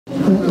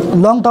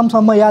Long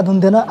टर्मसम्म याद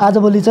हुन्थेन।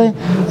 आजभोलि चाहिँ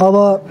अब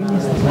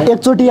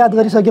एकचोटि याद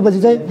गरिसकेपछि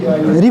चाहिँ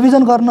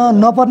रिभिजन गर्न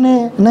नपर्ने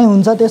नै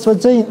हुन्छ। त्यसपछि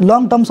चाहिँ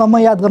लङ टर्मसम्म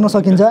याद गर्न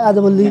सकिन्छ।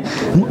 आजभोलि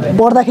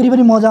पढ्दाखेरि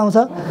पनि मजा आउँछ।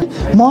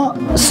 म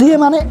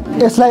सिएमा नै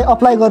यसलाई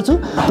अप्लाई गर्छु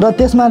र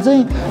त्यसमा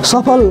चाहिँ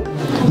सफल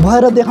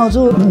भएर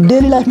देखाउँछु।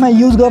 डेली लाइफमा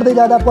युज गर्दै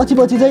जाँदा पछि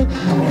चाहिँ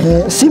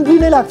सिम्पली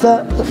नै लाग्छ,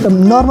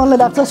 नर्मल नै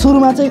लाग्छ।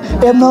 सुरुमा चाहिँ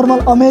एबनर्मल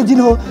अमेजिङ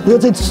हो, यो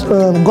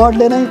चाहिँ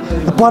गडले नै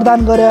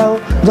प्रदान गरे हो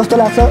जस्तो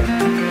लाग्छ।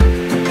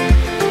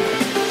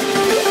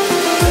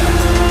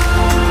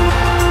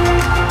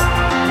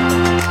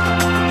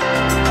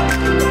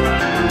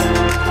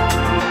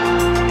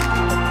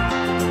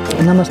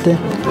 नमस्ते,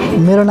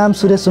 मेरो नाम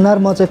सुरेश सुनार।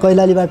 म चाहिँ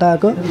कैलालीबाट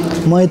आएको।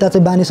 म यता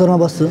चाहिँ बानेश्वरमा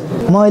बस्छु।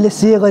 म अहिले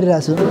सिए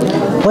गरिरहेको छु।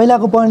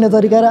 पहिलाको पढ्ने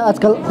तरिका र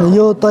आजकल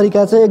यो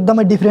तरिका चाहिँ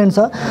एकदमै डिफ्रेन्ट छ।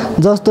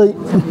 जस्तो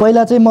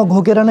पहिला चाहिँ म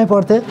घोकेर नै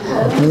पढ्थेँ,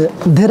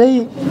 धेरै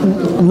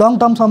लङ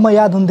टर्मसम्म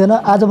याद हुन्थेन।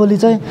 आजभोलि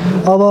चाहिँ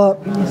अब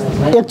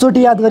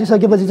एकचोटि याद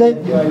गरिसकेपछि चाहिँ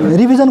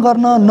रिभिजन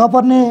गर्न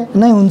नपर्ने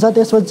नै हुन्छ।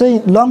 त्यसपछि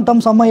चाहिँ लङ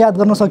टर्मसम्म याद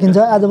गर्न सकिन्छ।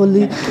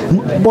 आजभोलि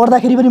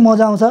पढ्दाखेरि पनि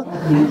मजा आउँछ।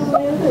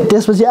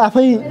 त्यसपछि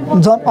आफै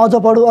अझ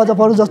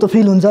पढु जस्तो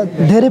फिल हुन्छ,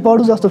 धेरै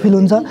पढु जस्तो फिल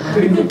हुन्छ।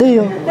 त्यही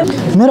हो।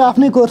 मेरो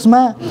आफ्नै कोर्समा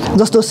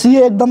जस्तो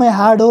सिए एकदमै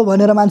हार्ड हो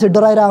भनेर मान्छे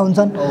डराइरहेको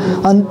हुन्छन्।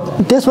 अनि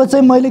त्यसपछि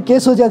चाहिँ मैले के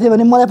सोचेको थिएँ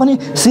भने मलाई पनि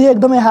सिए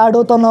एकदमै हार्ड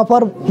हो त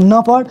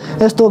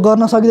नपढ यस्तो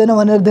गर्न सकिँदैन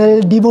भनेर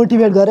धेरै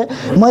डिमोटिभेट गरेँ।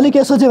 मैले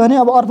के सोचेँ भने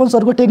अब अर्पण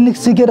सरको टेक्निक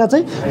सिकेर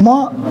चाहिँ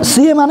म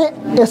सिएमा नै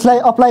यसलाई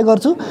अप्लाई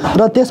गर्छु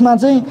र त्यसमा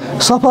चाहिँ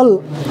सफल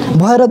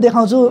भएर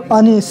देखाउँछु।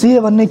 अनि सिए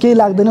भन्ने केही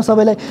लाग्दैन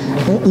सबैलाई।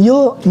 यो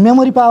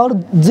मेमोरी पावर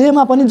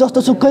जेमा पनि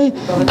जस्तो सुकै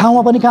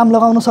ठाउँमा पनि काम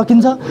लगाउन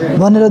सकिन्छ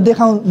भनेर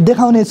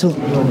देखाउने छु।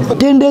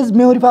 10 डेज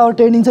मेमोरी पावर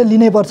ट्रेनिङ चाहिँ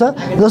लिनै पर्छ।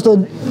 जस्तो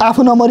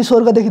आफू नमरी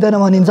स्वर्ग देखिँदैन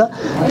भनिन्छ,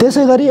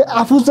 त्यसै गरी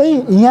आफू चाहिँ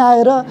यहाँ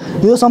आएर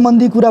यो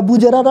सम्बन्धी कुरा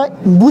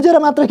बुझेर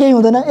मात्र केही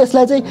हुँदैन।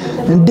 यसलाई चाहिँ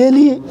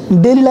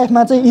डेली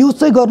लाइफमा चाहिँ युज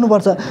चाहिँ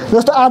गर्नुपर्छ।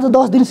 जस्तो आज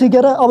 10 दिन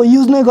सिकेर अब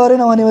युज नै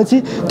गरेन भनेपछि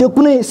त्यो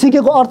कुनै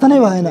सिकेको अर्थ नै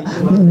भएन।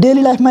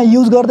 डेली लाइफमा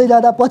युज गर्दै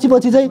जाँदा पछि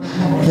चाहिँ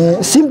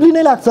सिम्पली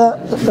नै लाग्छ,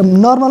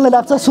 नर्मल नै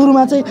लाग्छ।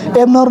 सुरुमा चाहिँ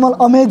एबनर्मल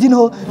अमेजिङ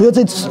हो, यो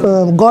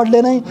चाहिँ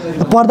गडले नै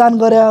प्रदान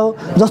गरे हो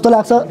जस्तो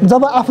लाग्छ।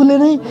 जब आफूले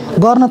नै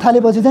गर्न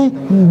थालेपछि चाहिँ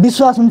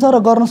विश्वास हुन्छ र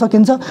गर्न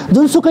सकिन्छ।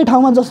 जुनसुकै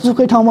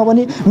ठाउँमा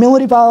पनि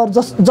मेमोरी पावर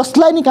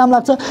जसलाई नै काम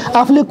लाग्छ।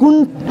 आफूले कुन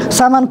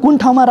सामान कुन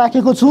ठाउँमा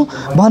राखेको छु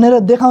भनेर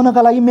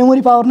देखाउनका लागि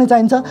मेमोरी पावर नै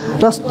चाहिन्छ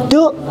र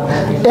त्यो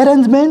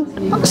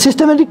एरेन्जमेन्ट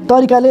सिस्टमेटिक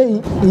तरिकाले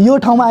यो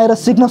ठाउँमा आएर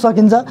सिक्न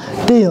सकिन्छ।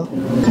 त्यही हो।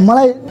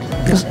 मलाई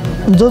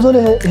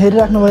जसले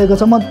हेरिराख्नु भएको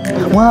छ, म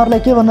उहाँहरूलाई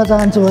के भन्न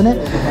चाहन्छु भने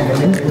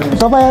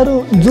तपाईहरू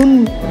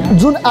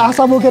जुन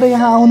आशा बोकेर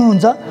यहाँ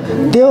आउनुहुन्छ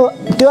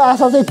त्यो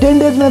आशा चाहिँ 10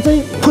 डेजमा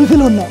चाहिँ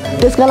फुलफिल हुन्न।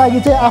 त्यसका लागि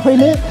चाहिँ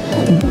आफैले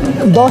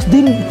 10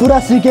 दिन पुरा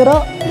सिकेर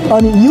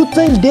अनि युज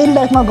चाहिँ डेली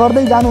लाइफमा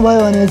गर्दै जानुभयो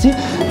भनेपछि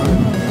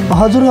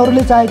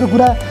हजुरहरूले चाहेको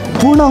कुरा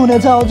पूर्ण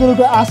हुनेछ।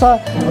 हजुरहरूको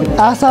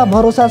आशा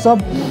भरोसा सब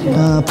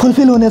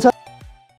फुलफिल हुनेछ।